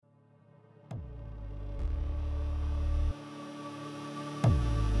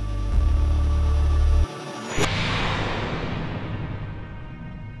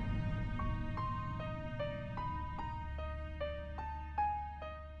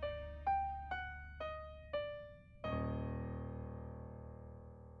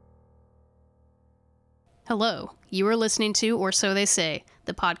Hello, you are listening to Or So They Say,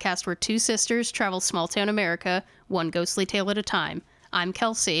 the podcast where two sisters travel small-town America, one ghostly tale at a time. I'm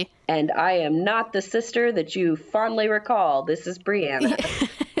Kelsey. And I am not the sister that you fondly recall. This is Brianna.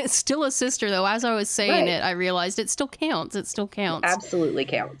 It's still a sister, though. As I was saying it, I realized it still counts. It still counts. Absolutely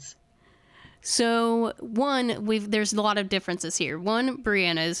counts. So, there's a lot of differences here. One,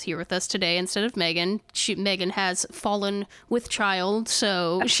 Brianna is here with us today instead of Megan. Megan has fallen with child,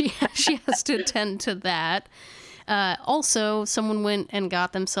 so she has to attend to that. Also, someone went and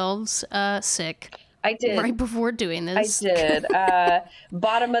got themselves sick. I did. Right before doing this. I did.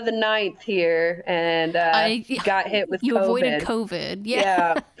 Bottom of the ninth here, and got hit with COVID. You avoided COVID.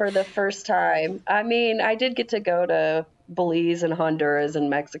 Yeah, for the first time. I mean, I did get to go to Belize and Honduras and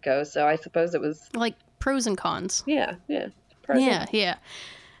Mexico, so I suppose it was... like pros and cons. Yeah. Yeah.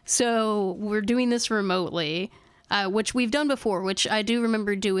 So we're doing this remotely, which we've done before, which I do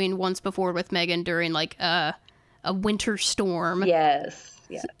remember doing once before with Megan during like a winter storm. Yes.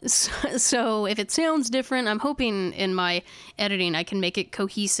 Yeah. So if it sounds different, I'm hoping in my editing I can make it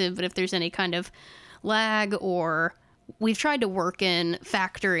cohesive, but if there's any kind of lag, or we've tried to work in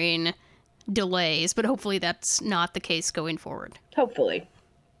factoring delays, but hopefully that's not the case going forward. Hopefully.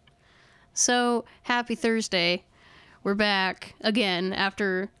 So happy Thursday. We're back again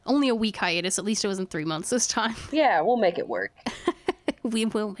after only a week hiatus. At least it wasn't 3 months this time. Yeah, we'll make it work. We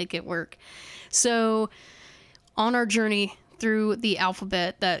will make it work. So on our journey through the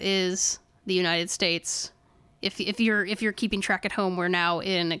alphabet that is the United States, if you're keeping track at home, we're now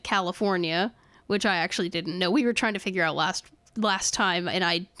in California, which I actually didn't know. We were trying to figure out last time, and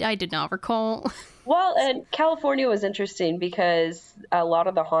I did not recall. Well, and California was interesting because a lot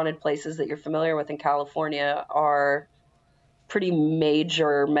of the haunted places that you're familiar with in California are pretty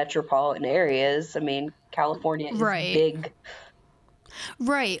major metropolitan areas. I mean, California is big.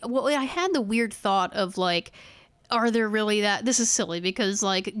 Right. Well, I had the weird thought of like, are there really that? This is silly because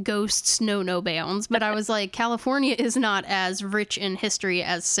like ghosts know no bounds, but I was like, California is not as rich in history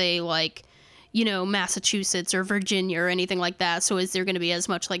as say like, you know, Massachusetts or Virginia or anything like that. So is there going to be as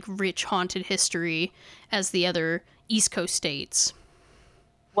much like rich haunted history as the other East Coast states?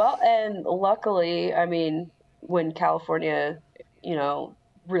 Well, and luckily, I mean, when California, you know,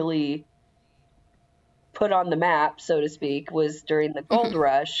 really put on the map, so to speak, was during the gold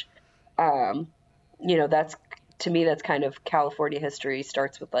rush. You know, to me, that's kind of California history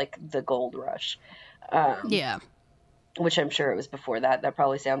starts with like the gold rush. Yeah. Which I'm sure it was before that. That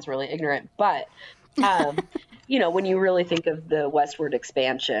probably sounds really ignorant. But, you know, when you really think of the westward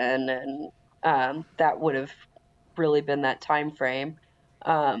expansion, and that would have really been that time frame.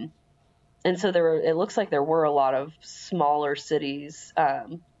 And so it looks like there were a lot of smaller cities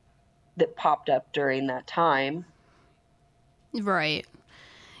that popped up during that time. Right.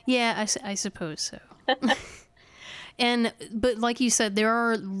 Yeah, I suppose so. But like you said, there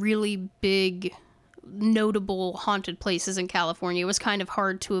are really big, notable haunted places in California. It was kind of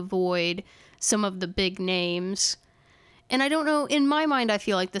hard to avoid some of the big names. And I don't know, in my mind, I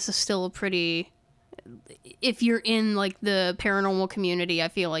feel like this is still a pretty... If you're in, like, the paranormal community, I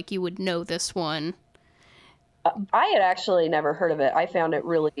feel like you would know this one. I had actually never heard of it. I found it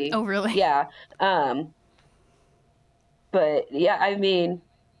really... Oh, really? Yeah. But, yeah, I mean...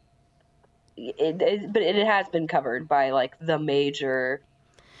 But it has been covered by, like, the major...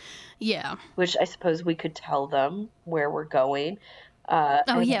 Yeah. Which I suppose we could tell them where we're going.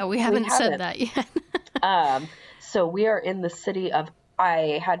 We haven't said that yet. So we are in the city of...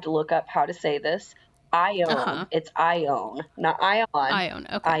 I had to look up how to say this. Ione. It's Ione, not Ion. Ione,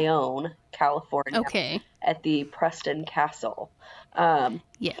 okay. Ione, California. Okay. At the Preston Castle.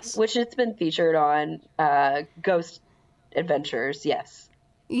 Yes. Which it's been featured on Ghost Adventures, yes.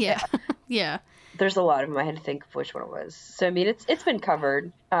 Yeah. Yeah. There's a lot of them. I had to think of which one it was. So, I mean, it's been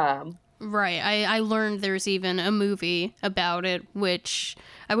covered. Right. I learned there's even a movie about it, which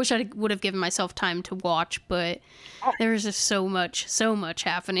I wish I would have given myself time to watch, but there's just so much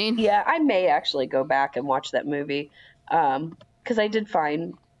happening. Yeah, I may actually go back and watch that movie, because I did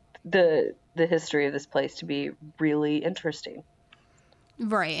find the history of this place to be really interesting.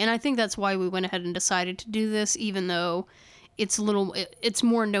 Right, and I think that's why we went ahead and decided to do this, even though it's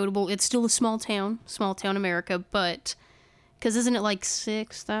more notable. It's still a small town America, but... Because isn't it like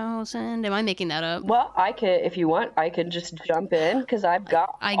 6,000? Am I making that up? Well, if you want, I can just jump in because I've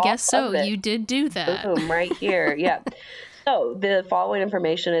got. I guess so. You did do that. Boom, right here. Yeah. So the following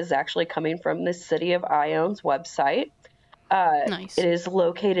information is actually coming from the City of Ione's website. Nice. It is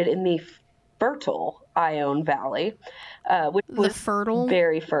located in the fertile Ione Valley, which The was fertile?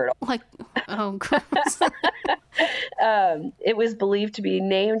 very fertile. Like, oh, gross. It was believed to be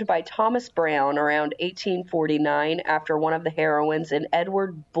named by Thomas Brown around 1849 after one of the heroines in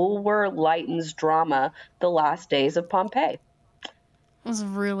Edward Bulwer Lytton's drama, The Last Days of Pompeii. Was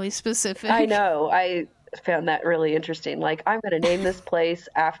really specific. I know. I found that really interesting. Like, I'm going to name this place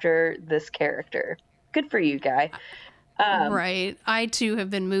after this character. Good for you, guy. Right. I too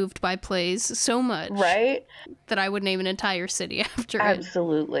have been moved by plays so much Right? that I would name an entire city after it.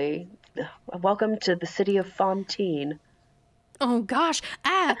 Absolutely. Welcome to the city of Fontaine. Oh gosh.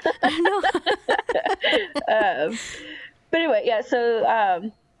 No. But anyway, yeah,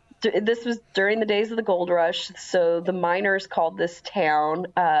 so this was during the days of the gold rush. So the miners called this town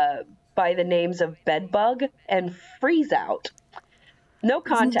by the names of Bedbug and Freezeout. No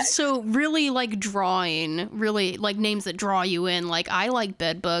context. So really like drawing, really like names that draw you in. Like I like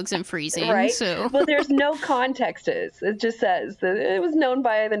bed bugs and freezing. Right? So Well, there's no context. It just says that it was known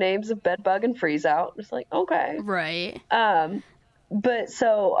by the names of Bedbug and Freezeout. It's like, okay. right. But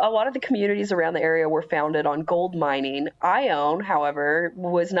so a lot of the communities around the area were founded on gold mining. Ione, however,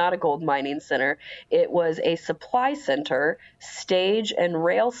 was not a gold mining center. It was a supply center, stage and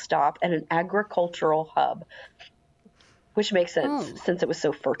rail stop, and an agricultural hub, which makes sense since it was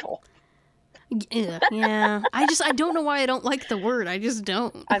so fertile. Yeah. I don't know why I don't like the word. I just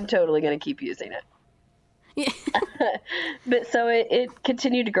don't. I'm totally going to keep using it. Yeah. But so it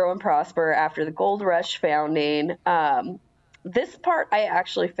continued to grow and prosper after the gold rush founding. This part I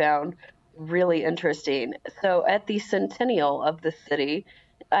actually found really interesting. So at the centennial of the city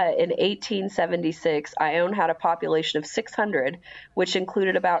in 1876, Ione had a population of 600, which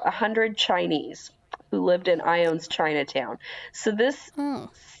included about 100 Chinese who lived in Ione's Chinatown. So this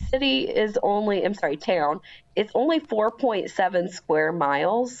city is only, town, it's only 4.7 square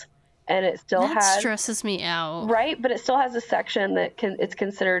miles. And it still that has stresses me out. Right, but it still has a section that it's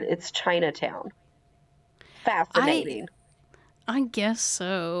considered its Chinatown. Fascinating. I guess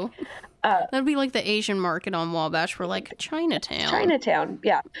so. That'd be like the Asian market on Wabash. We're like Chinatown. Chinatown,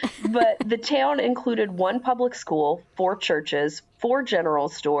 yeah. But the town included one public school, 4 churches, 4 general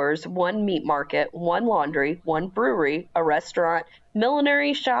stores, 1 meat market, 1 laundry, 1 brewery, a restaurant,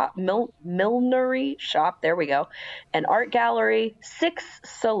 millinery shop, there we go, an art gallery, 6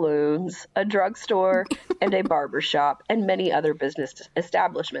 saloons, a drugstore, and a barber shop, and many other business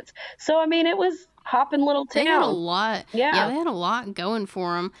establishments. So, I mean, it was hopping little town. They had a lot. Yeah, they had a lot going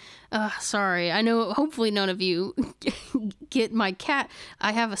for them. Sorry. I know hopefully none of you get my cat.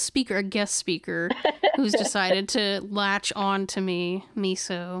 I have a guest speaker, who's decided to latch on to me,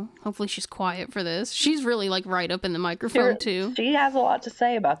 Miso. Hopefully she's quiet for this. She's really like right up in the microphone too. She has a lot to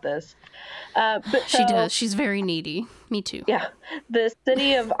say about this. But she does. She's very needy. Me too. Yeah. The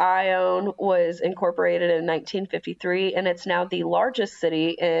city of Ione was incorporated in 1953, and it's now the largest city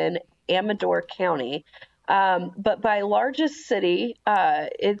in Amador County. But by largest city,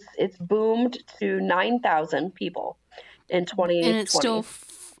 it's boomed to 9,000 people in 2020. And it's still,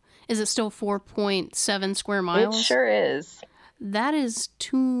 is it still 4.7 square miles? It sure is. That is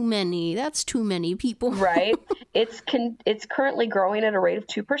too many. That's too many people. Right. It's currently growing at a rate of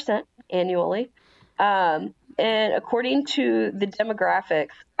 2% annually. And according to the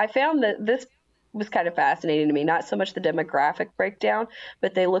demographics, I found that this was kind of fascinating to me. Not so much the demographic breakdown,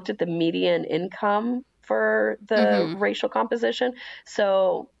 but they looked at the median income for the racial composition.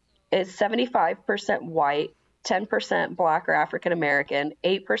 So it's 75% white, 10% Black or African American,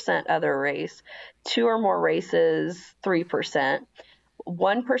 8% other race, 2 or more races, 3%,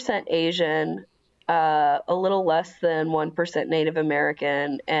 1% Asian, a little less than 1% Native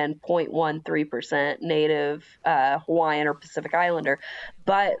American, and 0.13% Native Hawaiian or Pacific Islander.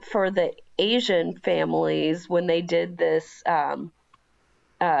 But for the Asian families, when they did this, what's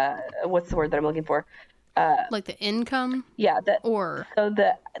the word that I'm looking for? Like the income? Yeah. So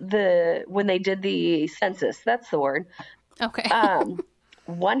when they did the census, that's the word. Okay.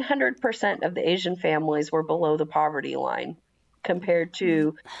 100% of the Asian families were below the poverty line, compared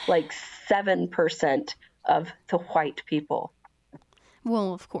to like 7% of the white people.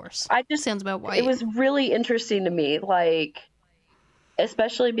 Well, of course. Sounds about white. It was really interesting to me, like,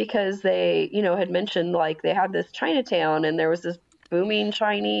 especially because they, had mentioned like they had this Chinatown and there was this booming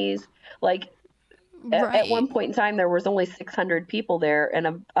Chinese, like at one point in time there was only 600 people there,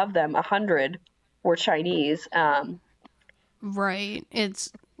 and of them 100 were Chinese. Right.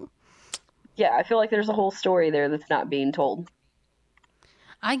 Yeah, I feel like there's a whole story there that's not being told.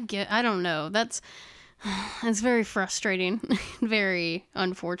 I don't know. It's very frustrating. Very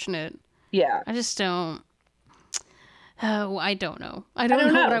unfortunate. Yeah. I just don't. Oh, I don't know. I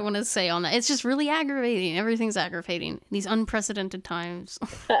don't know what I want to say on that. It's just really aggravating. Everything's aggravating. These unprecedented times.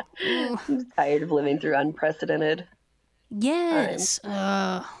 I'm tired of living through unprecedented. Yes.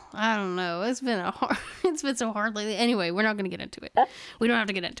 I don't know. It's been it's been so hard lately. Anyway, we're not going to get into it. We don't have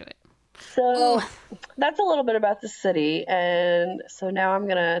to get into it. So that's a little bit about the city. And so now I'm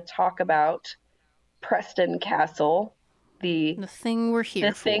going to talk about Preston Castle, the thing we're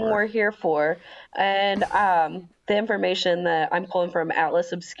here for. The thing we're here for. And the information that I'm pulling from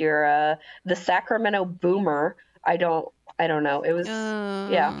Atlas Obscura, the Sacramento Boomer, I don't know. It was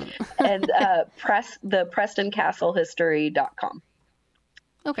yeah. And the PrestonCastleHistory.com.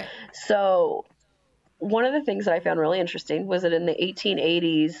 Okay. So one of the things that I found really interesting was that in the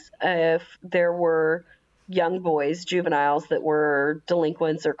 1880s, if there were young boys, juveniles that were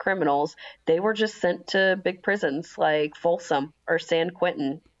delinquents or criminals, they were just sent to big prisons like Folsom or San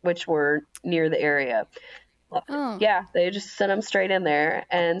Quentin, which were near the area. Yeah, they just sent them straight in there.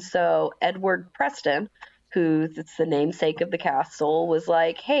 And so Edward Preston, who's the namesake of the castle, was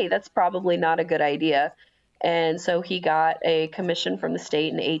like, hey, that's probably not a good idea. And so he got a commission from the state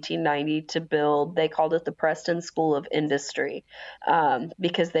in 1890 to build, they called it the Preston School of Industry,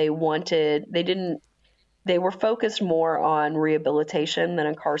 because they were focused more on rehabilitation than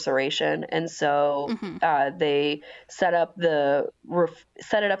incarceration. And so they set it up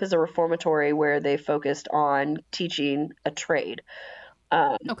as a reformatory where they focused on teaching a trade.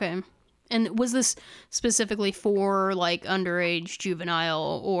 Okay. And was this specifically for like underage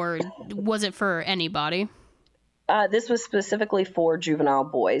juvenile, or was it for anybody? This was specifically for juvenile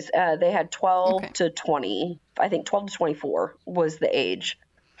boys. They had 12 to 20. I think 12 to 24 was the age.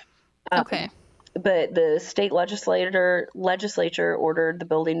 Okay. But the state legislature ordered the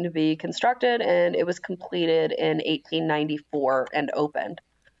building to be constructed, and it was completed in 1894 and opened.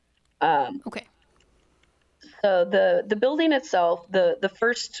 Okay. So the building itself, the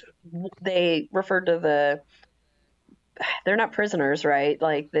first, they referred to they're not prisoners, right?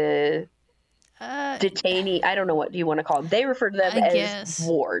 Like the detainee, I don't know what you want to call them. They refer to them as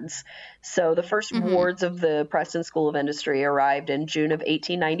wards. So the first wards of the Preston School of Industry arrived in June of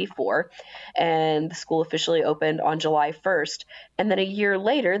 1894, and the school officially opened on July 1st. And then a year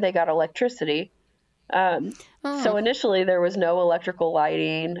later, they got electricity. So initially, there was no electrical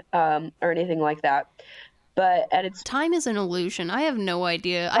lighting or anything like that. But at its time is an illusion. I have no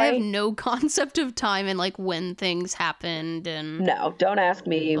idea. Right? I have no concept of time and like when things happened. And no, don't ask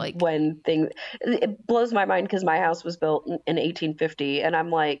me like when things. It blows my mind because my house was built in 1850, and I'm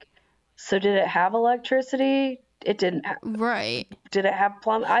like, so did it have electricity? It didn't. Right. Did it have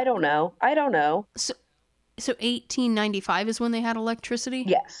plumbing? I don't know. So 1895 is when they had electricity?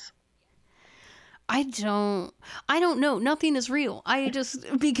 Yes. I don't know. Nothing is real.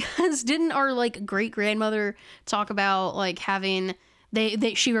 Because didn't our like great grandmother talk about like having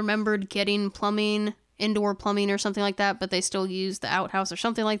she remembered getting plumbing, indoor plumbing or something like that, but they still used the outhouse or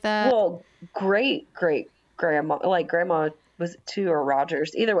something like that? Well, great grandma, like grandma was it two or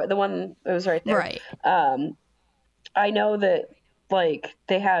Rogers, either way, the one that was right there. Right. I know that like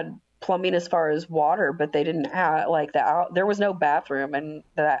they had plumbing as far as water, but they didn't have like there was no bathroom in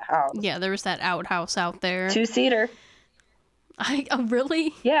that house. Yeah, there was that outhouse out there. 2-seater.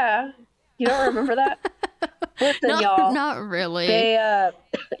 Really? Yeah. You don't remember that? Listen, y'all. Not really. They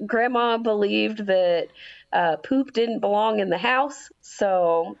grandma believed that poop didn't belong in the house,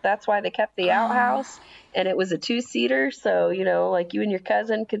 so that's why they kept the outhouse, and it was a 2-seater, so like you and your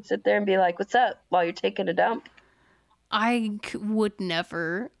cousin could sit there and be like, what's up, while you're taking a dump. I would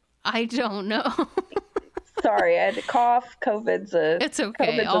never. I don't know. Sorry, I had to cough. It's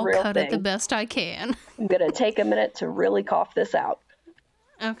okay. I'll cut it the best I can. I'm going to take a minute to really cough this out.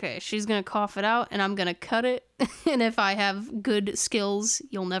 Okay, she's going to cough it out, and I'm going to cut it. And if I have good skills,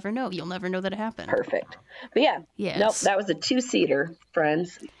 you'll never know. You'll never know that it happened. Perfect. But yeah. Yes. Nope, that was a 2-seater,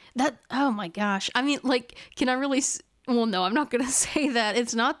 friends. Oh my gosh. I mean, like, can I really... Well, no, I'm not going to say that.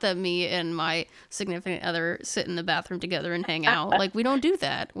 It's not that me and my significant other sit in the bathroom together and hang out. Like, we don't do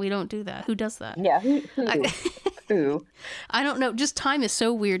that. We don't do that. Who does that? Yeah, who? I don't know. Just time is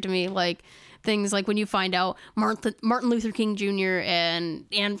so weird to me. Like, things like when you find out Martin Luther King Jr. and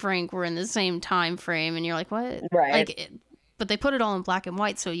Anne Frank were in the same time frame, and you're like, what? Right. Like, but they put it all in black and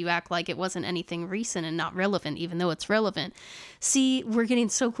white, so you act like it wasn't anything recent and not relevant, even though it's relevant. See, we're getting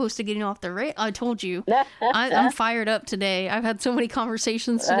so close to getting off the I told you. I'm fired up today. I've had so many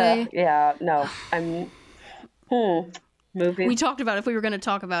conversations today. Yeah, no, I'm... Movie. We talked about if we were going to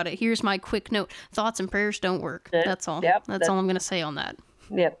talk about it. Here's my quick note. Thoughts and prayers don't work. That's all. Yep, that's all I'm going to say on that.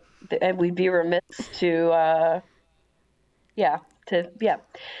 Yep. And we'd be remiss to...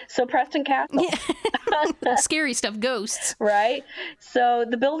 So Preston Castle, Yeah. Scary stuff, ghosts. right? So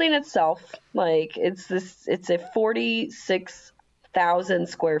the building itself, like it's a 46,000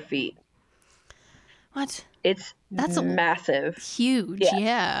 square feet. What? It's That's massive. huge.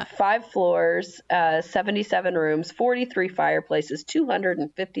 Yeah. 5 floors, 77 rooms, 43 fireplaces,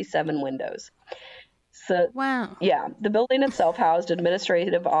 257 windows. So, Wow. yeah, the building itself housed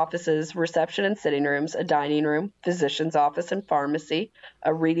administrative offices, reception and sitting rooms, a dining room, physician's office and pharmacy,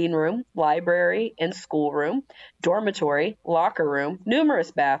 a reading room, library and schoolroom, dormitory, locker room, numerous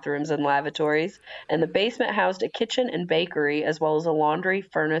bathrooms and lavatories, and the basement housed a kitchen and bakery, as well as a laundry,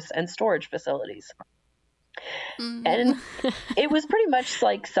 furnace, and storage facilities. And it was pretty much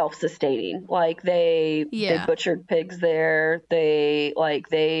like self-sustaining. Like they butchered pigs there. They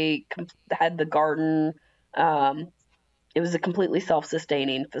had the garden. It was a completely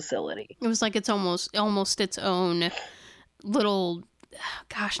self-sustaining facility. It was like it's almost its own little,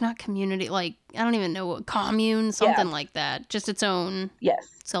 gosh, not community, like I don't even know what, commune, something like that. Just its own. Yes.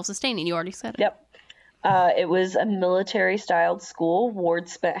 Self-sustaining. You already said it. Yep. It was a military-styled school.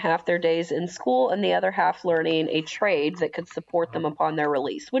 Wards spent half their days in school and the other half learning a trade that could support them upon their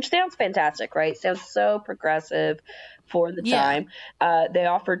release, which sounds fantastic, right? Sounds so progressive for the time. They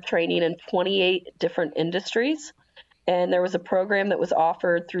offered training in 28 different industries, and there was a program that was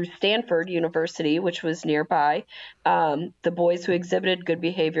offered through Stanford University, which was nearby. The boys who exhibited good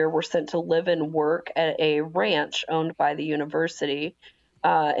behavior were sent to live and work at a ranch owned by the university.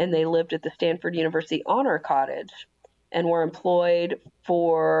 And they lived at the Stanford University Honor Cottage and were employed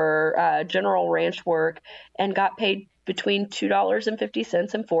for general ranch work and got paid between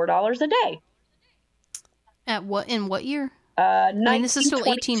 $2.50 and $4 a day. In what year? I mean, this is still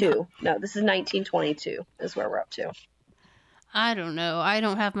 1822. No, this is 1922 is where we're up to. I don't know. I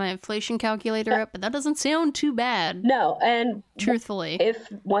don't have my inflation calculator up, but that doesn't sound too bad. No, and truthfully,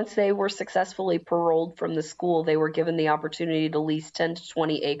 if once they were successfully paroled from the school, they were given the opportunity to lease 10 to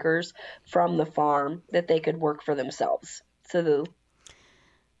 20 acres from the farm that they could work for themselves. So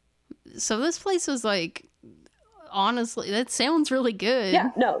this place was like, honestly, that sounds really good.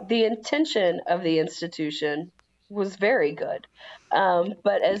 Yeah, no, the intention of the institution was very good.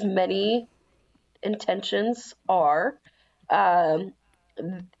 But as many intentions are,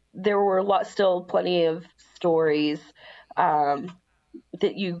 there were still plenty of stories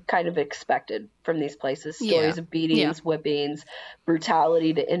that you kind of expected from these places. Stories of beatings, whippings,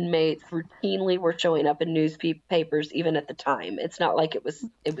 brutality to inmates routinely were showing up in newspapers even at the time. It's not like it was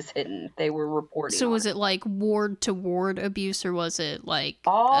hidden. They were reporting. So was it like ward to ward abuse, or was it like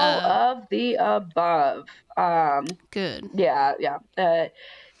all of the above? Good. Yeah.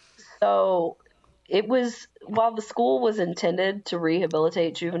 So it was, while the school was intended to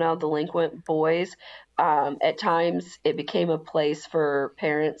rehabilitate juvenile delinquent boys, at times it became a place for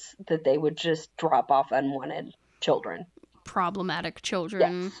parents that they would just drop off unwanted children. Problematic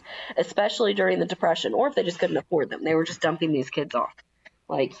children. Yes, especially during the Depression, or if they just couldn't afford them. They were just dumping these kids off.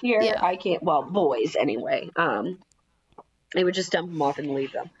 Like, here, I can't, well, boys anyway. They would just dump them off and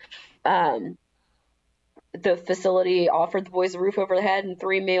leave them. The facility offered the boys a roof over the head and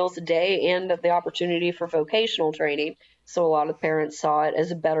 3 meals a day and the opportunity for vocational training. So a lot of parents saw it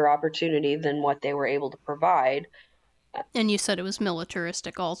as a better opportunity than what they were able to provide. And you said it was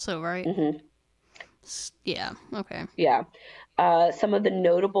militaristic also, right? Mm-hmm. Yeah. Okay. Yeah. Some of the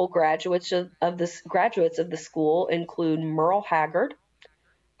notable graduates of the school include Merle Haggard,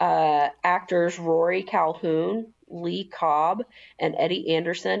 actors Rory Calhoun, Lee Cobb, and Eddie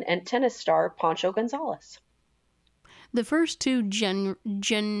Anderson, and tennis star Pancho Gonzalez. The first two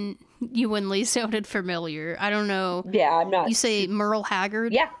genuinely sounded familiar. I don't know. Yeah, I'm not. You say Merle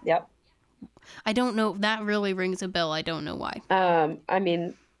Haggard? Yeah, yep. I don't know. That really rings a bell. I don't know why. I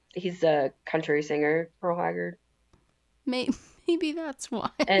mean, he's a country singer, Merle Haggard. Maybe that's why.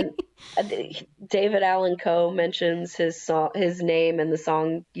 And David Allan Coe mentions his name in the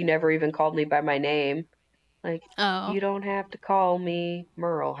song "You Never Even Called Me by My Name." Like, you don't have to call me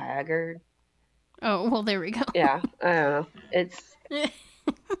Merle Haggard. Oh, well, there we go. Yeah, I don't know. I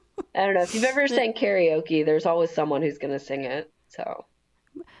don't know. If you've ever sang karaoke, there's always someone who's going to sing it. So,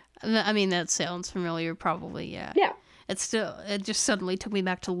 I mean, that sounds familiar, probably, yeah. Yeah. It just suddenly took me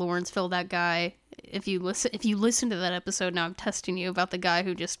back to Lawrenceville, that guy. If you listen to that episode, now I'm testing you about the guy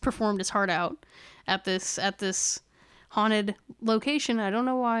who just performed his heart out at this haunted location. I don't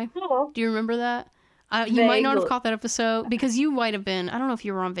know why. Oh. Do you remember that? You might not have caught that episode because you might have been. I don't know if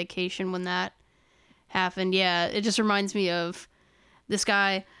you were on vacation when that happened. Yeah, it just reminds me of this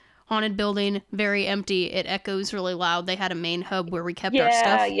guy haunted building, very empty. It echoes really loud. They had a main hub where we kept our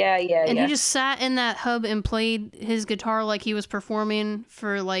stuff. Yeah. And he just sat in that hub and played his guitar like he was performing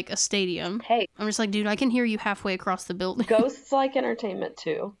for, like, a stadium. Hey. I'm just like, dude, I can hear you halfway across the building. Ghosts like entertainment,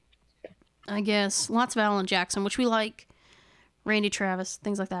 too. I guess. Lots of Alan Jackson, which we like. Randy Travis,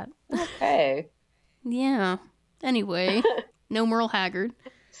 things like that. Okay. Yeah. Anyway, no Merle Haggard.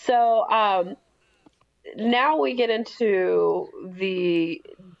 So, now we get into the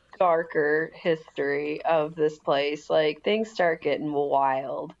darker history of this place. Like, things start getting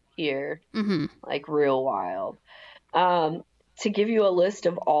wild here. Mm-hmm. Like, real wild. To give you a list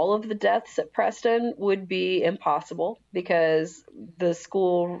of all of the deaths at Preston would be impossible because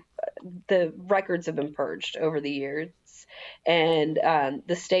the records have been purged over the years, and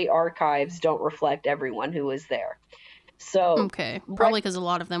the state archives don't reflect everyone who was there. So okay, probably because a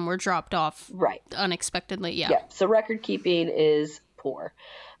lot of them were dropped off unexpectedly. Yeah. So record keeping is poor.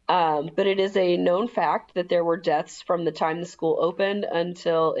 But it is a known fact that there were deaths from the time the school opened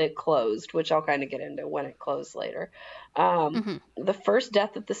until it closed, which I'll kind of get into when it closed later. The first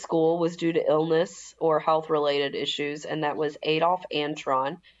death at the school was due to illness or health-related issues, and that was Adolf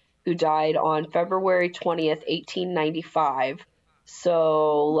Antron, who died on February 20th, 1895.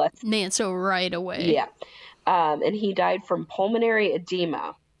 So right away. Yeah. And he died from pulmonary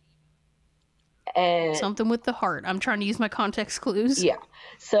edema. And something with the heart. I'm trying to use my context clues. Yeah.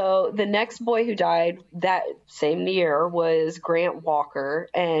 So the next boy who died that same year was Grant Walker,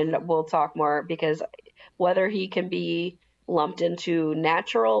 and we'll talk more because whether he can be lumped into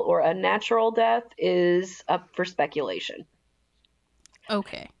natural or unnatural death is up for speculation.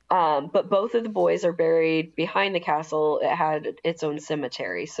 Okay. But both of the boys are buried behind the castle. It had its own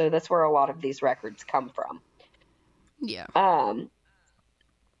cemetery, so that's where a lot of these records come from. Yeah.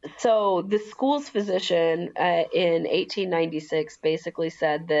 So the school's physician in 1896 basically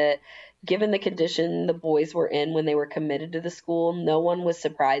said that given the condition the boys were in when they were committed to the school, no one was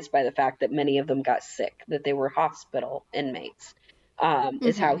surprised by the fact that many of them got sick, that they were hospital inmates,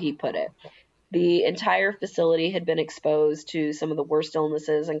 is how he put it. The entire facility had been exposed to some of the worst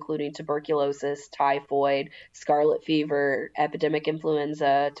illnesses, including tuberculosis, typhoid, scarlet fever, epidemic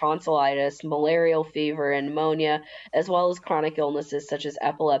influenza, tonsillitis, malarial fever, and pneumonia, as well as chronic illnesses such as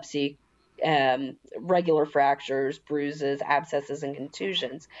epilepsy, regular fractures, bruises, abscesses, and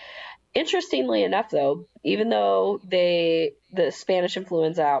contusions. Interestingly enough, though, even though the Spanish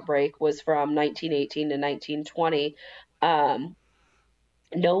influenza outbreak was from 1918 to 1920,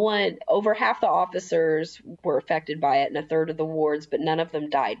 over half the officers were affected by it and a third of the wards, but none of them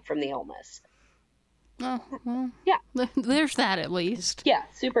died from the illness. Oh, well. Yeah. There's that at least. Yeah,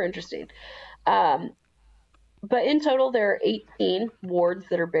 super interesting. But in total, there are 18 wards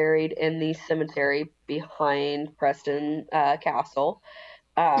that are buried in the cemetery behind Preston Castle.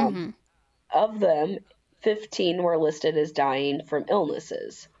 Of them, 15 were listed as dying from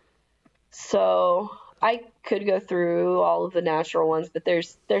illnesses. So I could go through all of the natural ones, but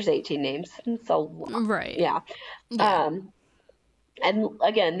there's 18 names. It's a lot. Right. Yeah. And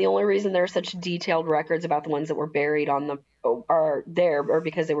again, the only reason there are such detailed records about the ones that were buried on are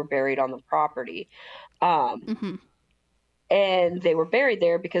because they were buried on the property. And they were buried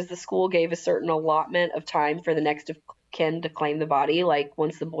there because the school gave a certain allotment of time for the next of kin to claim the body. Like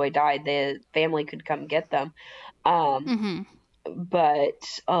once the boy died, the family could come get them.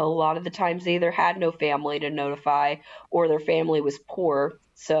 But a lot of the times they either had no family to notify or their family was poor,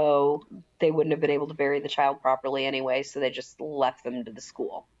 so they wouldn't have been able to bury the child properly anyway, so they just left them to the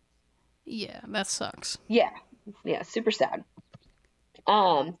school. Yeah, that sucks. Yeah, super sad.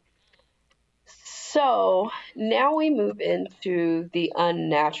 So now we move into the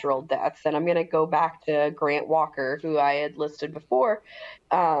unnatural deaths, and I'm going to go back to Grant Walker, who I had listed before.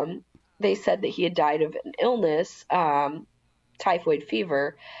 They said that he had died of an illness, typhoid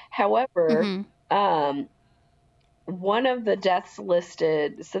fever. However, one of the deaths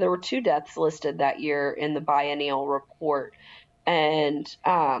listed, so there were 2 deaths listed that year in the biennial report, and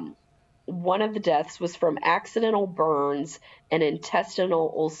one of the deaths was from accidental burns and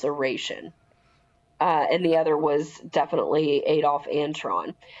intestinal ulceration. And the other was definitely Adolf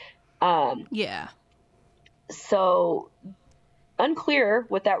Antron. Yeah. So unclear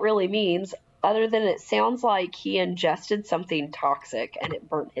what that really means, other than it sounds like he ingested something toxic and it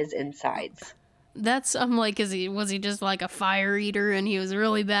burnt his insides. That's, I'm like, was he just like a fire eater and he was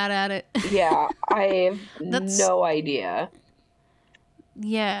really bad at it? Yeah, I have no idea.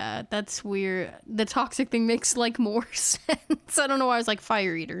 Yeah, that's weird. The toxic thing makes like more sense. I don't know why I was like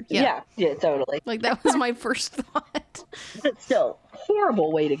fire eater. Yeah, totally. Like that was my first thought. But still,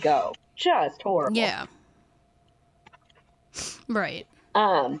 horrible way to go. Just horrible. Yeah. Right.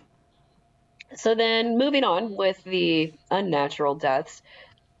 So then moving on with the unnatural deaths,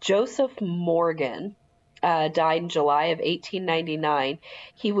 Joseph Morgan died in July of 1899.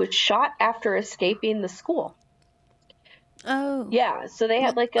 He was shot after escaping the school. Oh. Yeah, so they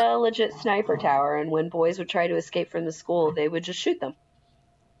had Well, like a legit sniper tower, and when boys would try to escape from the school, they would just shoot them.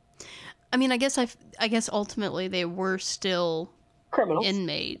 I mean, I guess ultimately they were still Criminals. Yeah.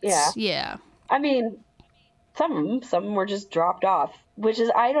 inmates. Yeah. I mean, some of them were just dropped off, which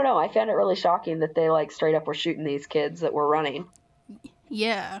is, I don't know, I found it really shocking that they like straight up were shooting these kids that were running.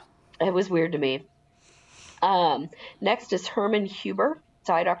 Yeah. It was weird to me. Next is Herman Huber,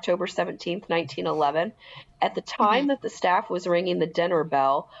 died October 17th, 1911. At the Hmm. time that the staff was ringing the dinner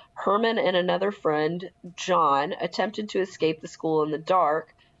bell, Herman and another friend, John, attempted to escape the school in the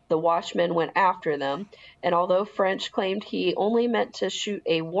dark. The watchman went after them, and although French claimed he only meant to shoot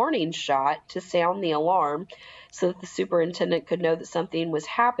a warning shot to sound the alarm so that the superintendent could know that something was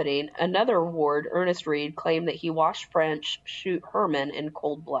happening, another ward, Ernest Reed, claimed that he watched French shoot Herman in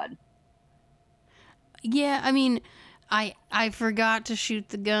cold blood. Yeah, I mean, I forgot to shoot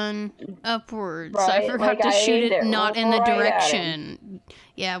the gun upwards. I Right? Like forgot to I shoot aimed it it not in the right at him. direction.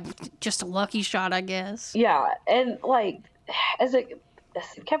 Yeah, just a lucky shot, I guess. Yeah, and like as it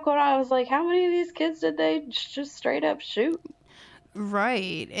kept going on, I was like, how many of these kids did they just straight up shoot?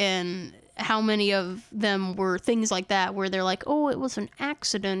 Right. And how many of them were things like that where they're like, "Oh, it was an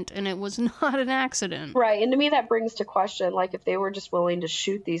accident," and it was not an accident. Right, and to me that brings to question, like, if they were just willing to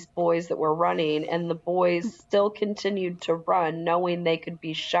shoot these boys that were running and the boys still continued to run knowing they could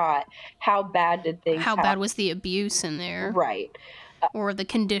be shot, how bad did things How have? bad was the abuse in there, Right. or the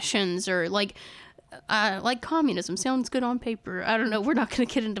conditions, or like communism sounds good on paper. I don't know. We're not going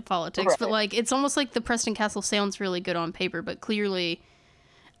to get into politics, but Right. like it's almost like the Preston Castle sounds really good on paper, but clearly,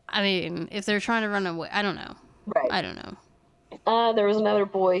 I mean, if they're trying to run away, I don't know. Right. I don't know. There was another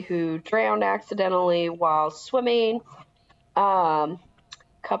boy who drowned accidentally while swimming. Um,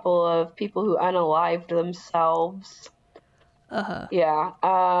 couple of people who unalived themselves. Uh huh. Yeah.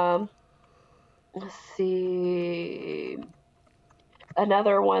 Let's see.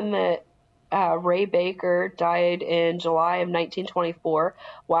 Another one that Ray Baker died in July of 1924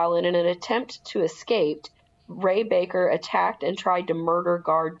 while in an attempt to escape. Ray Baker attacked and tried to murder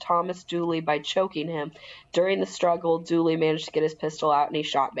guard Thomas Dooley by choking him. During the struggle, Dooley managed to get his pistol out and he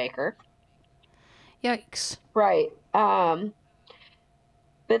shot Baker. Yikes. Right. But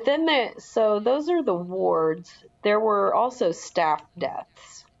then so those are the wards. There were also staff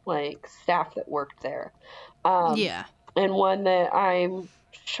deaths, like staff that worked there. Um, Yeah. and one that I'm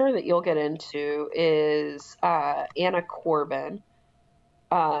sure that you'll get into is Anna Corbin.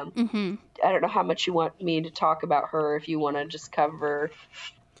 Mm-hmm. I don't know how much you want me to talk about her, if you want to just cover.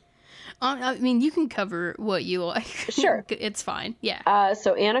 I mean, you can cover what you like. Sure. It's fine. Yeah.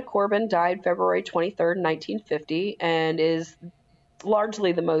 So Anna Corbin died February 23rd, 1950, and is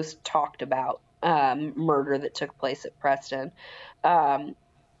largely the most talked about murder that took place at Preston.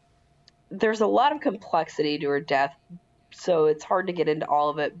 There's a lot of complexity to her death, so it's hard to get into all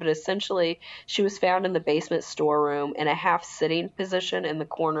of it, but essentially she was found in the basement storeroom in a half-sitting position in the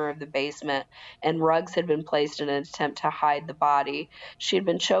corner of the basement, and rugs had been placed in an attempt to hide the body. She had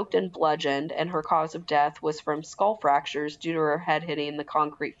been choked and bludgeoned, and her cause of death was from skull fractures due to her head hitting the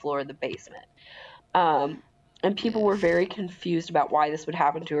concrete floor of the basement. And people were very confused about why this would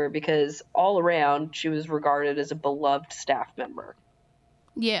happen to her because all around she was regarded as a beloved staff member.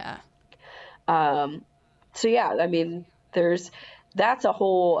 Yeah. So yeah, I mean, that's a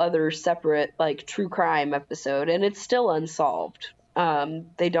whole other separate like true crime episode, and it's still unsolved.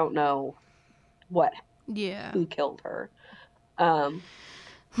 They don't know Yeah. who killed her. Um,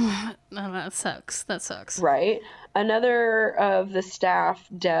 No, that sucks. That sucks. right. Another of the staff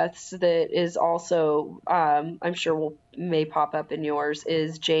deaths that is also, I'm sure may pop up in yours,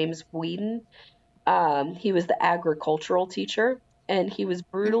 is James Whedon. He was the agricultural teacher, and he was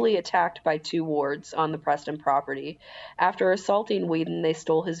brutally attacked by two wards on the Preston property. After assaulting Whedon, they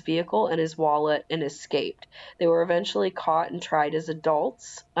stole his vehicle and his wallet and escaped. They were eventually caught and tried as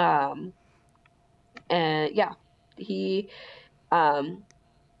adults. And yeah, he,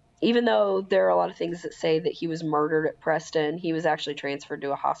 even though there are a lot of things that say that he was murdered at Preston, he was actually transferred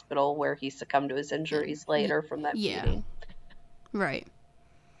to a hospital where he succumbed to his injuries later from that Yeah. beating. Right.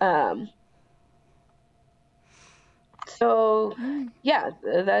 So, yeah,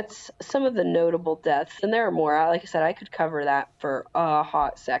 that's some of the notable deaths, and there are more. Like I said, I could cover that for a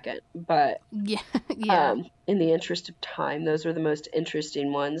hot second, but Yeah. Yeah. in the interest of time, those are the most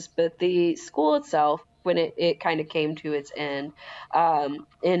interesting ones. But the school itself, when it kind of came to its end,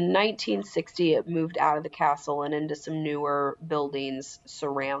 in 1960, it moved out of the castle and into some newer buildings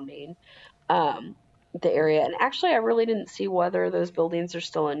surrounding. the area. And actually, I really didn't see whether those buildings are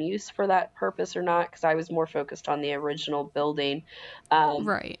still in use for that purpose or not, because I was more focused on the original building.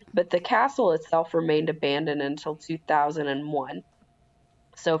 Right. But the castle itself remained abandoned until 2001.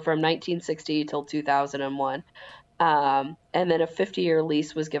 So from 1960 till 2001. And then a 50-year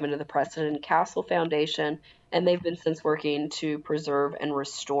lease was given to the Preston Castle Foundation, and they've been since working to preserve and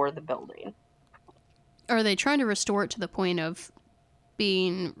restore the building. Are they trying to restore it to the point of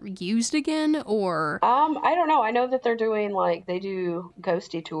being used again, or? I don't know. I know that they're doing they do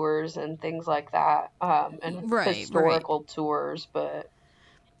ghosty tours and things like that, and Right. historical tours, but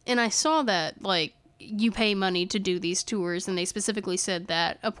And I saw that, like, you pay money to do these tours, and they specifically said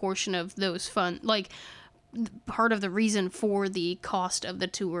that a portion of those funds, like, part of the reason for the cost of the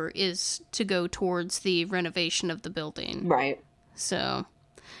tour is to go towards the renovation of the building. right. So,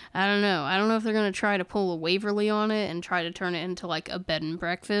 I don't know. I don't know if they're going to try to pull a Waverly on it and try to turn it into, like, a bed and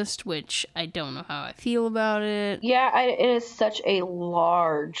breakfast, which I don't know how I feel about it. Yeah, it is such a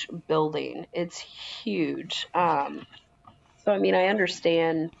large building. It's huge. So I mean, I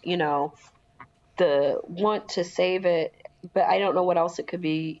understand, the want to save it, but I don't know what else it could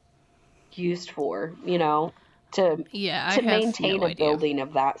be used for, to Yeah, I to have maintain no a idea. building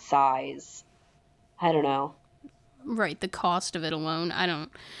of that size. I don't know. Right, the cost of it alone,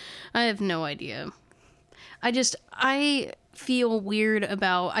 I have no idea. I feel weird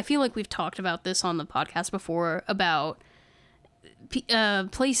about, I feel like we've talked about this on the podcast before, about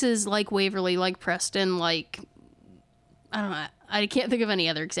places like Waverly, like Preston, like, I don't know, I can't think of any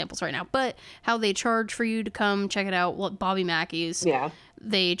other examples right now, but how they charge for you to come check it out, what Bobby Mackey's, Yeah.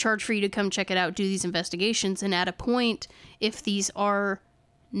 they charge for you to come check it out, do these investigations, and at a point, if these are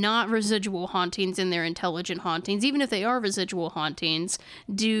not residual hauntings and they're intelligent hauntings, even if they are residual hauntings,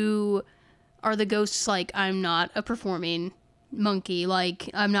 are the ghosts like, I'm not a performing monkey, like,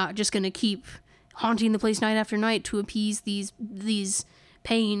 I'm not just gonna keep haunting the place night after night to appease these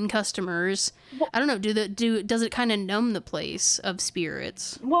paying customers. I don't know, does it kind of numb the place of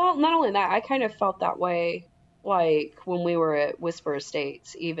spirits? Well, not only that, I kind of felt that way like when we were at Whisper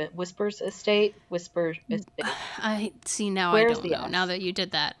Estates, even Whisper Estate. I see, now I Where's don't the know, S? now that you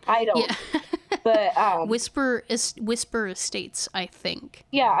did that. I don't. Yeah. But Whisper Estates, I think.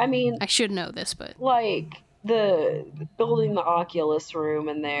 yeah, I mean, I should know this, but like the building the Oculus room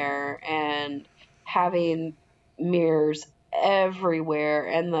in there and having mirrors everywhere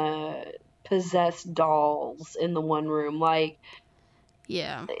and the possessed dolls in the one room, like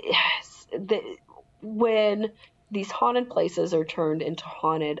yeah. when these haunted places are turned into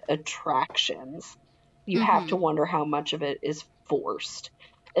haunted attractions, you have to wonder how much of it is forced,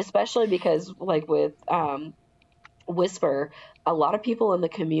 especially because like with Whisper, a lot of people in the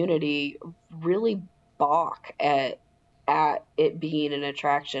community really balk at it being an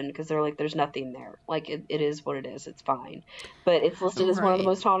attraction because they're like, there's nothing there, like it is what it is, it's fine, but it's listed as one of the Right.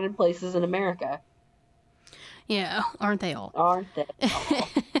 most haunted places in America. Yeah, aren't they all? Aren't they all?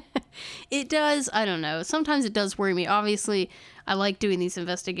 It does. I don't know. Sometimes it does worry me. Obviously, I like doing these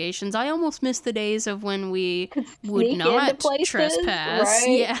investigations. I almost miss the days of when we would Sneak into not places, trespass. right?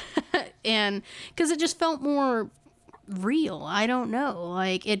 Yeah. And because it just felt more real. I don't know.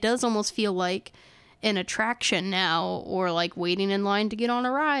 Like, it does almost feel like an attraction now, or like waiting in line to get on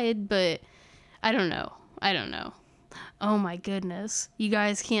a ride, but I don't know. I don't know. Oh my goodness. You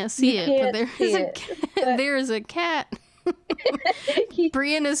guys can't see it, but there is a cat. There is a cat.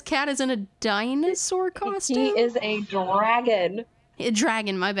 Brianna's cat is in a dinosaur costume. He is a dragon. A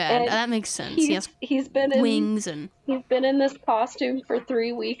dragon, my bad. And That makes sense. He has he's been in wings and. he's been in this costume for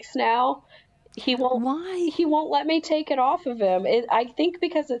 3 weeks now. Why? He won't let me take it off of him. I think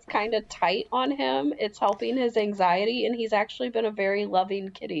because it's kind of tight on him. It's helping his anxiety, and he's actually been a very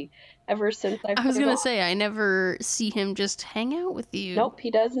loving kitty ever since I was gonna say, I never see him just hang out with you. Nope, he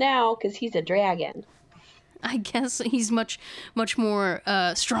does now because he's a dragon. I guess he's much more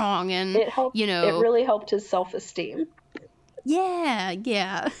strong, and It helped. you know, It really helped his self-esteem.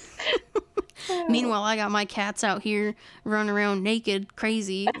 Yeah. Meanwhile, I got my cats out here running around naked,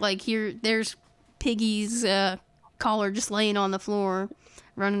 crazy. Like, there's Piggy's collar just laying on the floor,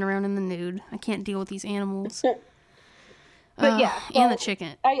 running around in the nude. I can't deal with these animals. But yeah, and the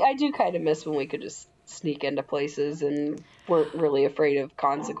chicken. I do kind of miss when we could just sneak into places and weren't really afraid of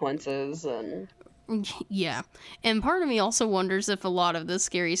consequences. And Yeah. And part of me also wonders if a lot of the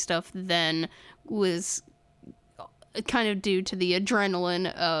scary stuff then was kind of due to the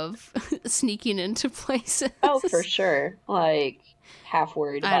adrenaline of sneaking into places. oh, for sure. Like, half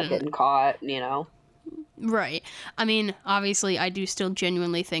worried about getting caught, Right. I mean, obviously, I do still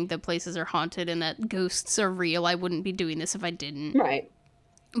genuinely think that places are haunted and that ghosts are real. I wouldn't be doing this if I didn't. Right.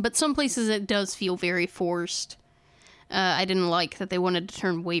 But some places it does feel very forced. I didn't like that they wanted to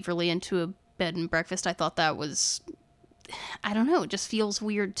turn Waverly into a bed and breakfast. I thought that was, I don't know, it just feels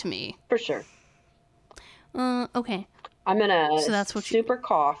weird to me. For sure. Okay. I'm gonna So that's what super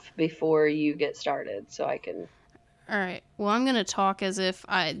cough before you get started, so I can. All right. Well, I'm gonna talk as if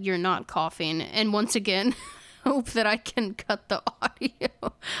you're not coughing, and once again, hope that I can cut the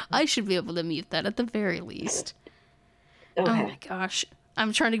audio. I should be able to mute that at the very least. Okay. Oh my gosh.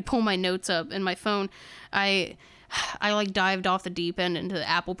 I'm trying to pull my notes up in my phone. I like dived off the deep end into the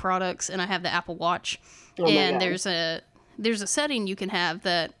Apple products, and I have the Apple Watch. Oh my And God. there's a setting you can have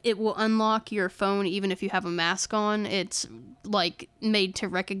that it will unlock your phone even if you have a mask on. It's like made to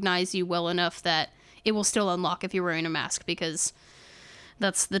recognize you well enough that it will still unlock if you're wearing a mask, because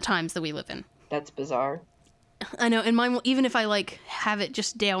that's the times that we live in. That's bizarre. I know, and mine will, even if I like have it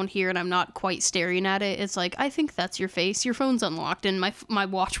just down here and I'm not quite staring at it, it's like, I think that's your face. Your phone's unlocked, and my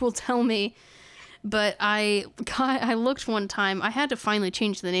watch will tell me. But I looked one time. I had to finally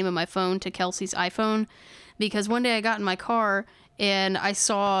change the name of my phone to Kelsey's iPhone, because one day I got in my car and I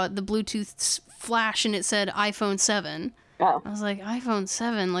saw the Bluetooth flash and it said iPhone 7. Oh. I was like, iPhone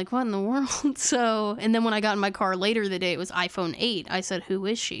 7? Like, what in the world? So, and then when I got in my car later the day, it was iPhone 8. I said, who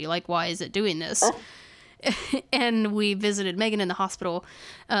is she? Like, why is it doing this? And we visited Megan in the hospital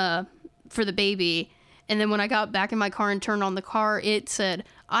for the baby. And then when I got back in my car and turned on the car, it said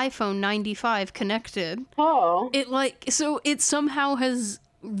iPhone 95 connected. Oh. It somehow has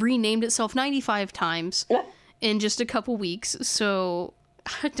renamed itself 95 times in just a couple weeks. So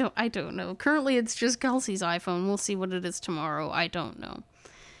I don't know. Currently it's just Kelsey's iPhone. We'll see what it is tomorrow. I don't know.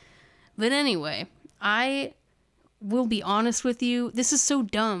 But anyway, I will be honest with you. This is so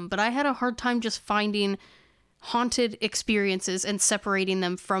dumb, but I had a hard time just finding haunted experiences and separating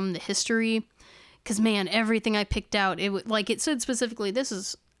them from the history. Because, man, everything I picked out, it said specifically, this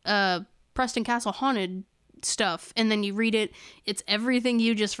is Preston Castle haunted stuff. And then you read it, it's everything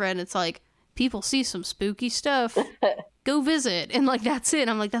you just read. It's like, people see some spooky stuff. Go visit. And, like, that's it.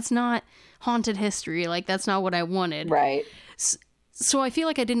 I'm like, that's not haunted history. Like, that's not what I wanted. Right. So I feel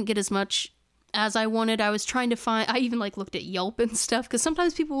like I didn't get as much as I wanted. I was trying to find, I even like looked at Yelp and stuff, because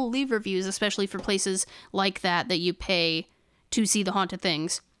sometimes people will leave reviews, especially for places like that you pay to see the haunted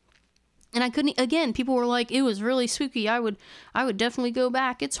things. And I couldn't, again, people were like, it was really spooky. I would definitely go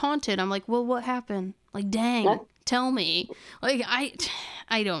back. It's haunted. I'm like, well, what happened? Like, dang, tell me. Like,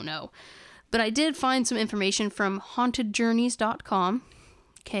 I don't know. But I did find some information from hauntedjourneys.com.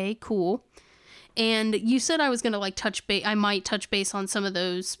 Okay, cool. And you said I was going to like I might touch base on some of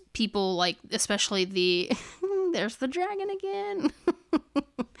those people, like especially there's the dragon again.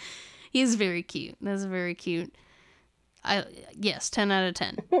 He's very cute. That's very cute. Yes, 10 out of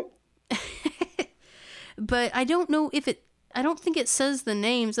 10. But I don't know I don't think it says the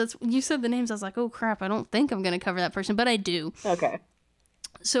names. You said the names. I was like, oh crap, I don't think I'm going to cover that person, but I do. Okay.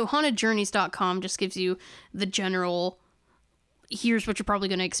 So hauntedjourneys.com just gives you the general, here's what you're probably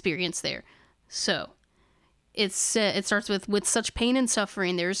going to experience there. So, it starts with such pain and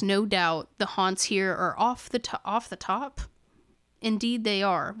suffering, there's no doubt the haunts here are off the top. Indeed they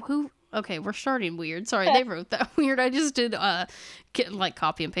are. Okay, we're starting weird. Sorry, they wrote that weird. I just did,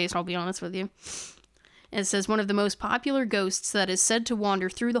 copy and paste, I'll be honest with you. And it says, one of the most popular ghosts that is said to wander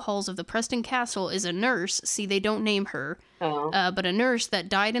through the halls of the Preston Castle is a nurse. See, they don't name her. But a nurse that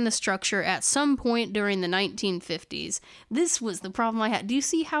died in the structure at some point during the 1950s. This was the problem I had. Do you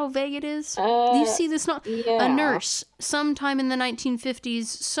see how vague it is? Do you see this? Yeah. A nurse sometime in the 1950s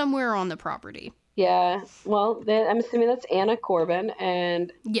somewhere on the property. Yeah. Well, I'm assuming that's Anna Corbin,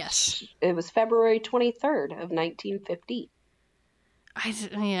 and yes, it was February 23rd of 1950.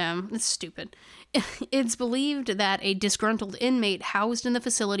 Yeah, it's stupid. It's believed that a disgruntled inmate housed in the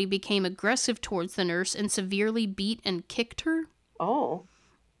facility became aggressive towards the nurse and severely beat and kicked her. Oh.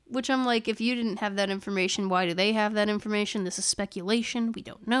 Which I'm like, if you didn't have that information, why do they have that information? This is speculation. We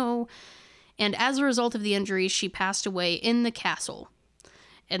don't know. And as a result of the injuries, she passed away in the castle.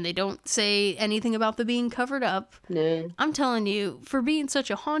 And they don't say anything about the being covered up. No. I'm telling you, for being such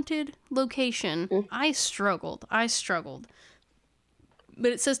a haunted location, I struggled.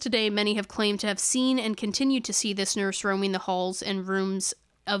 But it says today many have claimed to have seen and continue to see this nurse roaming the halls and rooms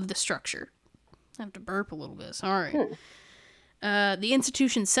of the structure. I have to burp a little bit. Sorry. The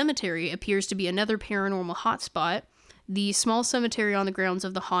institution cemetery appears to be another paranormal hotspot. The small cemetery on the grounds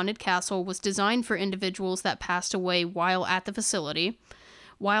of the haunted castle was designed for individuals that passed away while at the facility.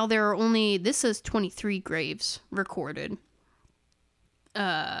 While there are only, this says 23 graves recorded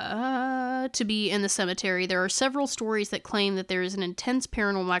to be in the cemetery, there are several stories that claim that there is an intense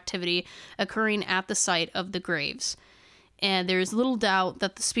paranormal activity occurring at the site of the graves. and there's little doubt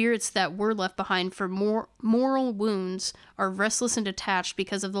that the spirits that were left behind for moral wounds are restless and detached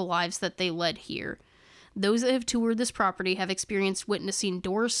because of the lives that they led here. Those that have toured this property have experienced witnessing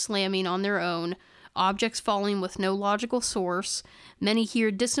doors slamming on their own, objects falling with no logical source. Many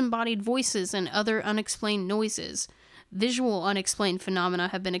hear disembodied voices and other unexplained noises. Visual unexplained phenomena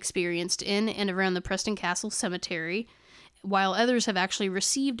have been experienced in and around the Preston Castle Cemetery, while others have actually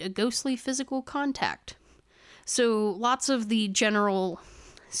received a ghostly physical contact. So lots of the general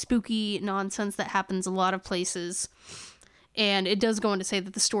spooky nonsense that happens a lot of places. And it does go on to say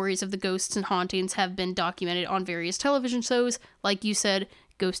that the stories of the ghosts and hauntings have been documented on various television shows. Like you said,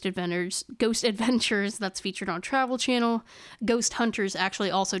 Ghost Adventures, that's featured on Travel Channel. Ghost Hunters actually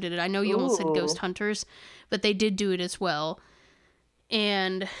also did it. I know you almost said Ghost Hunters, but they did do it as well.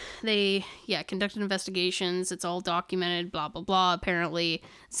 And they, conducted investigations. It's all documented, blah, blah, blah. Apparently,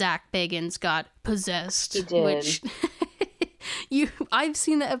 Zach Bagans got possessed. He did. Which I've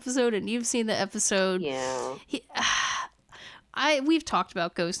seen the episode, and you've seen the episode. Yeah. We've talked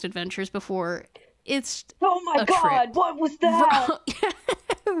about Ghost Adventures before. It's oh my god, trip. what was that?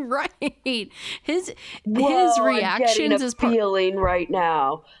 Right. His Whoa, reactions is feeling right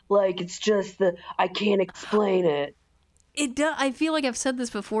now. Like it's just I can't explain it. It does. I feel like I've said this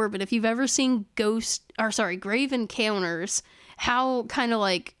before, but if you've ever seen Grave Encounters, how kind of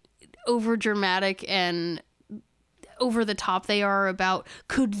like over dramatic and over the top they are about,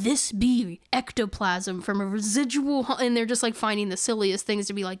 could this be ectoplasm from a residual, and they're just like finding the silliest things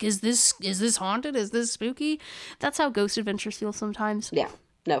to be like, is this haunted? Is this spooky? That's how Ghost Adventures feel sometimes. Yeah,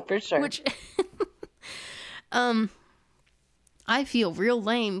 no, for sure. Which, I feel real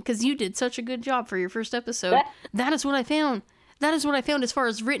lame because you did such a good job for your first episode. That is what I found. That is what I found as far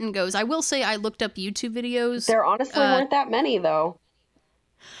as written goes. I will say I looked up YouTube videos. There honestly weren't that many, though.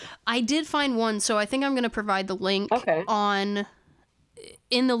 I did find one, so I think I'm going to provide the link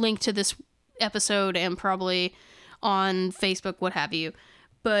in the link to this episode and probably on Facebook, what have you.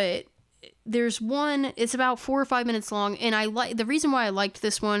 But there's one, it's about 4 or 5 minutes long, and the reason why I liked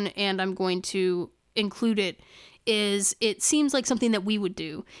this one, and I'm going to include it, is it seems like something that we would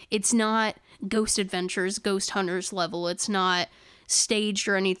do. It's not Ghost Adventures, Ghost Hunters level. It's not staged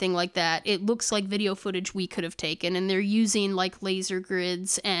or anything like that. It looks like video footage we could have taken, and they're using like laser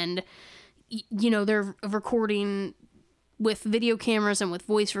grids, and they're recording with video cameras and with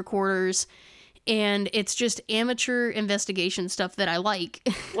voice recorders, and it's just amateur investigation stuff that I like.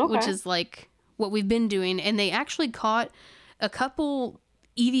 Which is like what we've been doing. And they actually caught a couple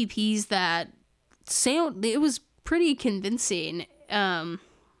EVPs that it was pretty convincing.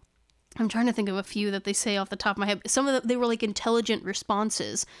 I'm trying to think of a few that they say off the top of my head. Some of them, they were like intelligent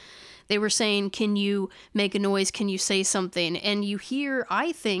responses. They were saying, can you make a noise? Can you say something? And you hear,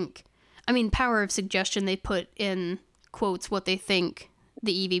 power of suggestion, they put in quotes what they think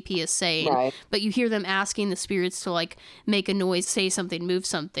the EVP is saying. Right. But you hear them asking the spirits to like make a noise, say something, move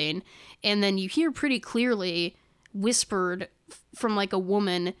something. And then you hear pretty clearly whispered from like a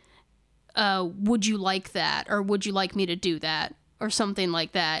woman, would you like that? Or would you like me to do that? Or something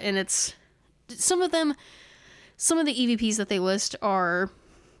like that. And it's some of the EVPs that they list are,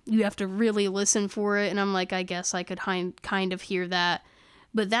 you have to really listen for it. And I'm like, I guess I could kind of hear that.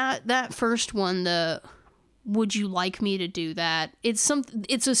 But that first one, the would you like me to do that? It's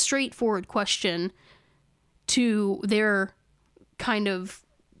a straightforward question to their kind of,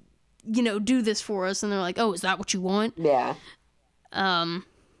 do this for us. And they're like, oh, is that what you want? Yeah.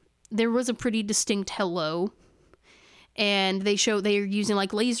 There was a pretty distinct hello. And they're using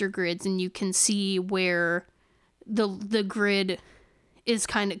like laser grids, and you can see where the grid is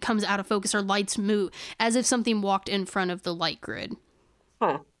kind of comes out of focus, or lights move as if something walked in front of the light grid.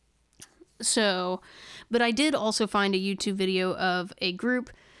 Huh. So, but I did also find a YouTube video of a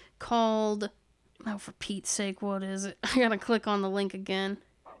group called, oh, for Pete's sake, what is it? I gotta click on the link again.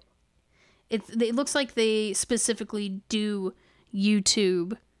 It looks like they specifically do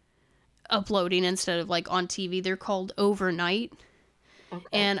YouTube uploading instead of like on TV. They're called Overnight. Okay.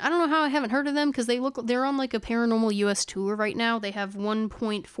 And I don't know how I haven't heard of them, because they're on like a Paranormal US tour right now. They have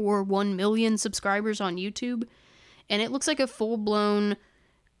 1.41 million subscribers on YouTube, and it looks like a full-blown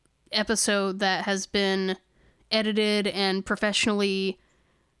episode that has been edited and professionally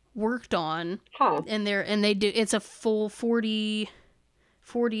worked on. Huh. And they do, it's a full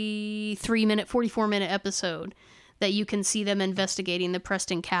 44 minute episode that you can see them investigating the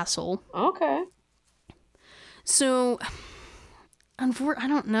Preston Castle. Okay. So, I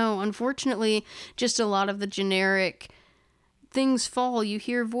don't know. Unfortunately, just a lot of the generic things fall. You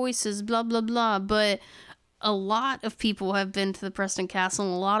hear voices, blah, blah, blah. But a lot of people have been to the Preston Castle,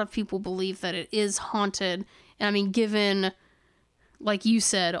 and a lot of people believe that it is haunted. And I mean, given, like you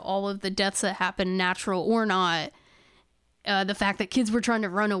said, all of the deaths that happened, natural or not, the fact that kids were trying to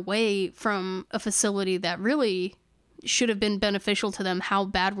run away from a facility that really should have been beneficial to them, how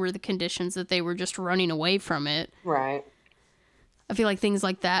bad were the conditions that they were just running away from it? Right. I feel like things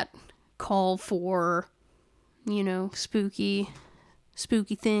like that call for, spooky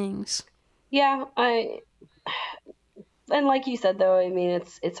things. Yeah, and like you said though, I mean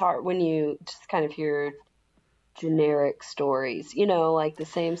it's hard when you just kind of hear generic stories, like the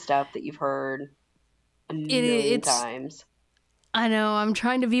same stuff that you've heard a million It's times. I know, I'm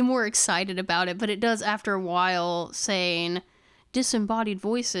trying to be more excited about it, but it does after a while saying disembodied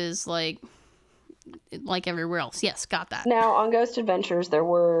voices like everywhere else. Yes, got that. Now, on Ghost Adventures, there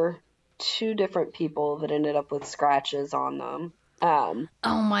were 2 different people that ended up with scratches on them. Oh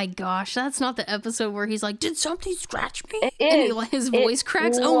my gosh, that's not the episode where he's like, "Did something scratch me?" It And is. his voice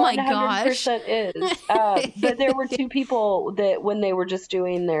cracks. Oh my gosh. 100% is. But there were 2 people that when they were just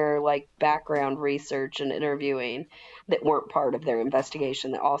doing their like background research and interviewing that weren't part of their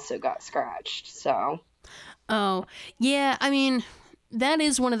investigation that also got scratched. So, Oh, yeah, I mean, that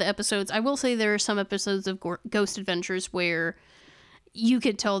is one of the episodes. I will say there are some episodes of Ghost Adventures where you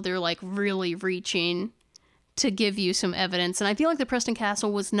could tell they're like really reaching to give you some evidence, and I feel like the Preston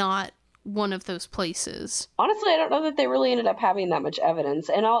Castle was not one of those places. honestly, I don't know that they really ended up having that much evidence.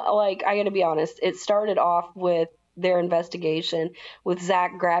 And I got to be honest, it started off with their investigation with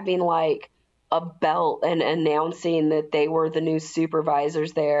Zach grabbing like a belt and announcing that they were the new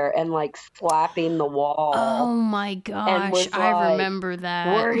supervisors there and like slapping the wall. Oh my gosh, I remember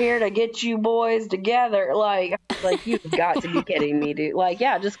that. We're here to get you boys together. Like you've got to be kidding me, dude. Like,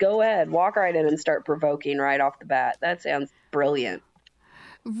 yeah, just go ahead, walk right in and start provoking right off the bat. That sounds brilliant.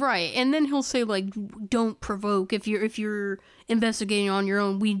 Right, and then he'll say like, "Don't provoke. If you're investigating on your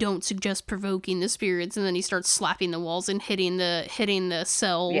own, we don't suggest provoking the spirits." And then he starts slapping the walls and hitting the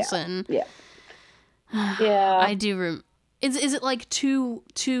cells. Yeah. And yeah. Yeah. I do. Is it like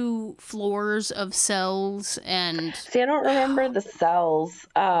two floors of cells? And see, I don't remember the cells,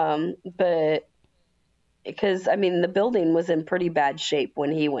 but because I mean the building was in pretty bad shape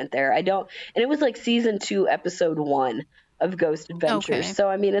when he went there. And it was like season 2, episode 1 of Ghost Adventures. Okay. So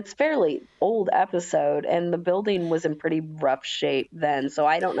I mean it's fairly old episode, and the building was in pretty rough shape then. So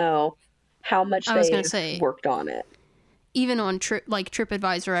I don't know how much they worked on it. Even on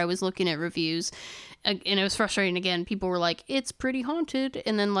TripAdvisor, I was looking at reviews, and it was frustrating again. People were like, "It's pretty haunted,"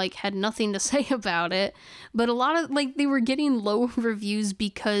 and then like had nothing to say about it. But a lot of they were getting low reviews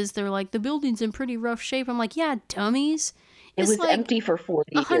because they're like, "The building's in pretty rough shape." I'm like, "Yeah, dummies." It was like empty for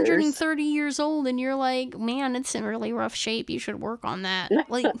 40 years. 130 years old, and you're like, "Man, it's in really rough shape. You should work on that."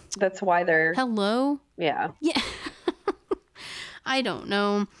 Like, that's why they're hello. Yeah. I don't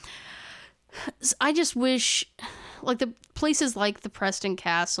know. I just wish, like, the places like the Preston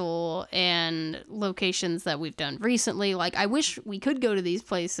Castle and locations that we've done recently, like, I wish we could go to these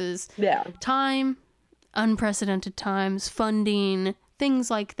places. Yeah. Time, unprecedented times, funding, things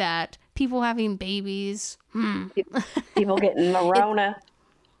like that. People having babies. People getting the Rona.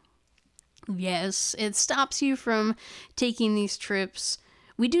 Yes, it stops you from taking these trips.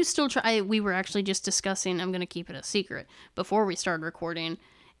 We do still try. We were actually just discussing, I'm going to keep it a secret, before we started recording,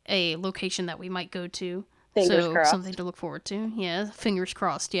 a location that we might go to. Fingers crossed. Something to look forward to. Yeah, fingers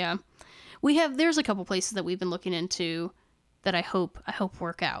crossed, yeah. There's a couple places that we've been looking into that I hope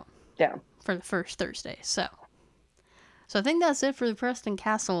work out. Yeah. For the first Thursday. So I think that's it for the Preston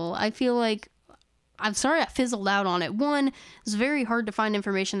Castle. I feel like, I'm sorry I fizzled out on it. 1, it's very hard to find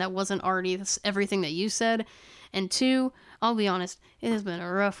information that wasn't already everything that you said. And 2, I'll be honest, it has been a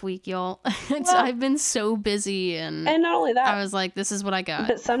rough week, y'all. I've been so busy, and not only that, I was like, this is what I got.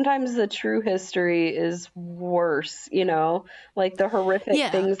 But sometimes the true history is worse, like the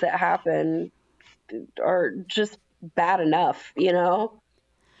horrific things that happen are just bad enough,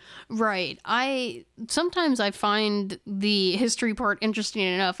 Right. Sometimes I find the history part interesting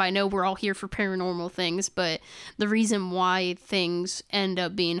enough. I know we're all here for paranormal things, but the reason why things end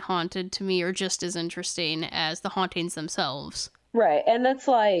up being haunted to me are just as interesting as the hauntings themselves. Right. And that's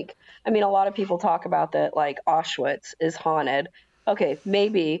like, I mean, a lot of people talk about that, like Auschwitz is haunted. Okay,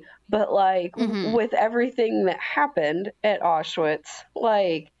 maybe, but like with everything that happened at Auschwitz,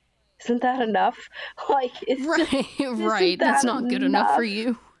 like, isn't that enough? Like, right. That's not good enough for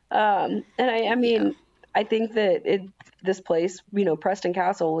you. And I mean, I think that this place, Preston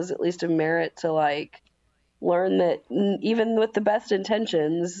Castle, was at least a merit to like learn that even with the best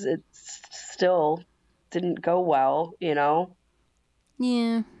intentions, it still didn't go well, Yeah.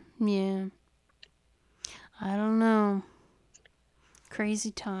 I don't know.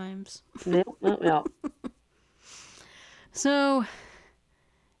 Crazy times. No. So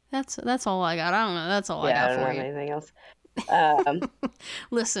that's all I got. I don't know. That's all I got I don't for have you. anything else.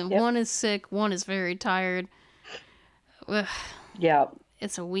 Listen, one is sick, one is very tired. Ugh, Yeah.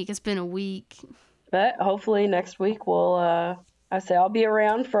 it's a week. It's been a week. But hopefully next week I'll be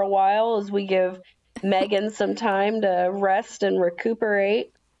around for a while as we give Megan some time to rest and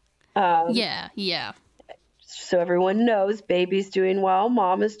recuperate. Yeah. So everyone knows baby's doing well,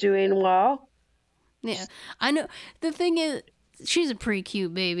 mom is doing well. Yeah. I know. The thing is, she's a pretty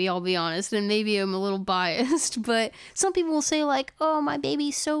cute baby, I'll be honest, and maybe I'm a little biased, but some people will say, like, oh, my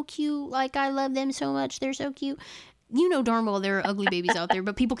baby's so cute, like, I love them so much, they're so cute. You know darn well there are ugly babies out there,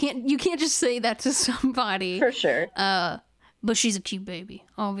 but you can't just say that to somebody. For sure. But she's a cute baby,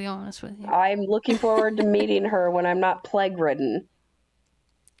 I'll be honest with you. I'm looking forward to meeting her when I'm not plague ridden.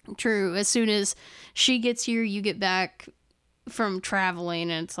 True. As soon as she gets here, you get back from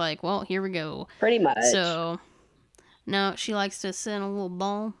traveling, and it's like, well, here we go. Pretty much. So, no, she likes to sit in a little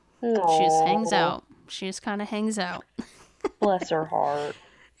ball. Aww. She just hangs out. She just kind of hangs out. Bless her heart.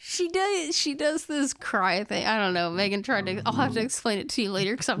 She does this cry thing. I don't know. Megan tried to. I'll have to explain it to you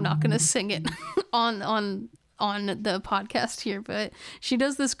later because I'm not going to sing it on the podcast here. But she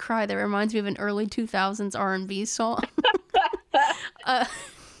does this cry that reminds me of an early 2000s R&B song.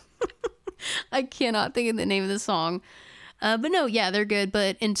 I cannot think of the name of the song. But no, yeah, they're good.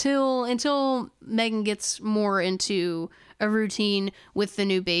 But until Megan gets more into a routine with the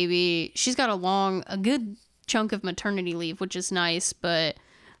new baby, she's got a good chunk of maternity leave, which is nice. But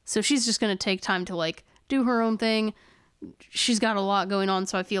so she's just going to take time to like do her own thing. She's got a lot going on,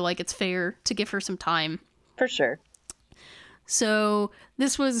 so I feel like it's fair to give her some time. For sure. So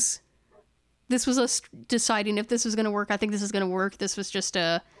this was us deciding if this was going to work. I think this is going to work. This was just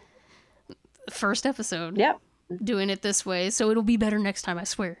a first episode. Yep. Doing it this way, so it'll be better next time, I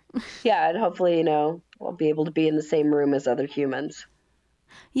swear. Yeah, and hopefully, we'll be able to be in the same room as other humans.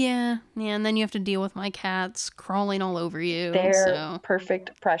 Yeah, and then you have to deal with my cats crawling all over you. They're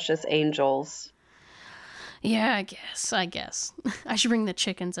perfect, precious angels. Yeah, I guess. I should bring the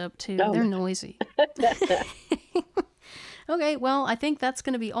chickens up, too. Oh. They're noisy. Okay, well, I think that's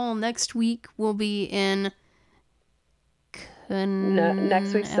going to be all. Next week, we'll be in...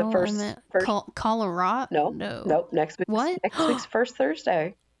 next week's the first Colorado? No. Next week's, what? Next week's first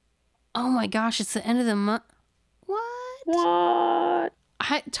Thursday. Oh my gosh, it's the end of the month. What?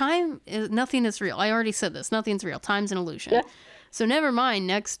 Nothing is real. I already said this. Nothing's real. Time's an illusion. Yeah. So never mind.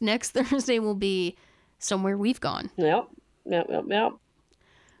 Next Thursday will be somewhere we've gone. Yep.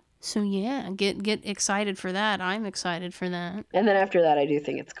 So yeah, get excited for that. I'm excited for that. And then after that, I do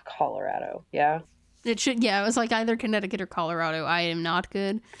think it's Colorado. Yeah. It should. Yeah, it was like either Connecticut or Colorado. I am not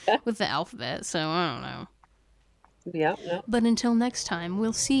good with the alphabet, so I don't know. Yeah. But until next time,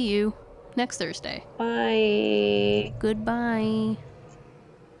 we'll see you next Thursday. Bye. Goodbye.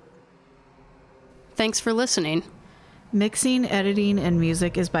 Thanks for listening. Mixing, editing, and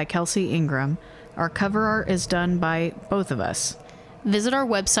music is by Kelsey Ingram. Our cover art is done by both of us. Visit our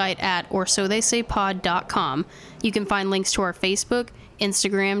website at orsotheysaypod.com. You can find links to our Facebook,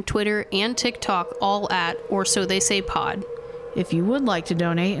 Instagram, Twitter, and TikTok, all at orsotheysaypod. If you would like to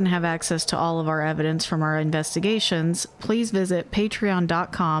donate and have access to all of our evidence from our investigations, please visit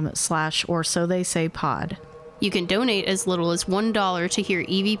patreon.com/orsotheysaypod. You can donate as little as $1 to hear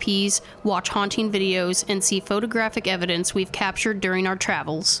EVPs, watch haunting videos, and see photographic evidence we've captured during our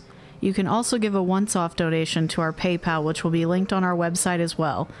travels. You can also give a once-off donation to our PayPal, which will be linked on our website as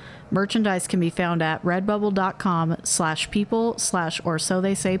well. Merchandise can be found at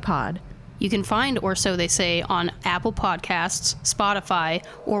redbubble.com/people/orsotheysaypod. You can find Or So They Say on Apple Podcasts, Spotify,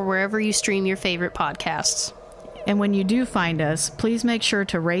 or wherever you stream your favorite podcasts. And when you do find us, please make sure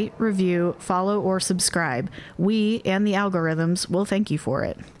to rate, review, follow, or subscribe. We and the algorithms will thank you for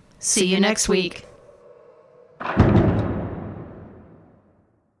it. See you next week.